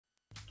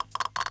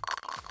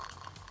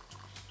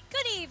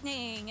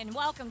evening and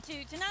welcome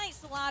to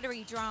tonight's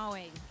lottery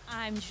drawing.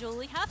 I'm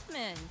Julie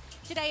Huffman.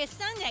 Today is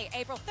Sunday,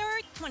 April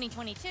 3rd,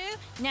 2022.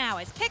 Now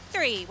it's pick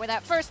three, where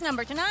that first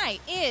number tonight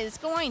is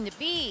going to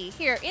be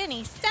here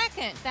any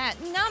second. That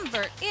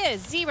number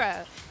is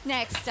 0.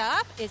 Next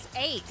up is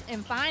 8,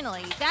 and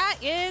finally, that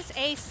is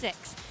a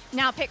 6.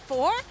 Now pick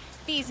 4.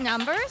 These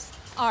numbers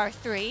are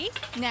 3.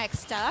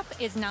 Next up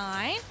is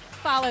 9,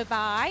 followed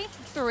by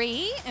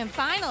 3, and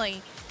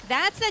finally,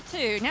 that's a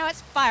 2. Now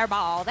it's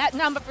Fireball. That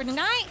number for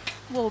tonight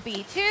will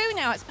be 2.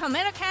 Now it's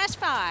Palmetto Cash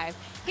 5.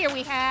 Here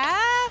we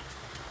have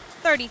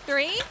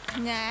 33.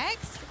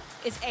 Next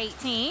is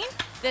 18.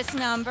 This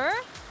number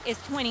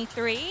is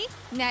 23.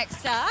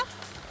 Next up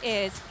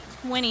is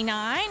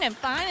 29. And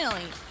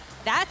finally,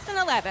 that's an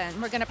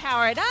 11. We're going to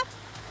power it up.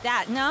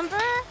 That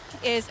number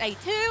is a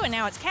 2. And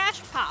now it's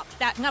Cash Pop.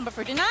 That number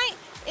for tonight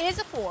is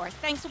a 4.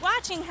 Thanks for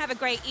watching. Have a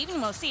great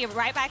evening. We'll see you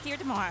right back here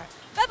tomorrow.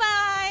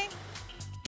 Bye-bye.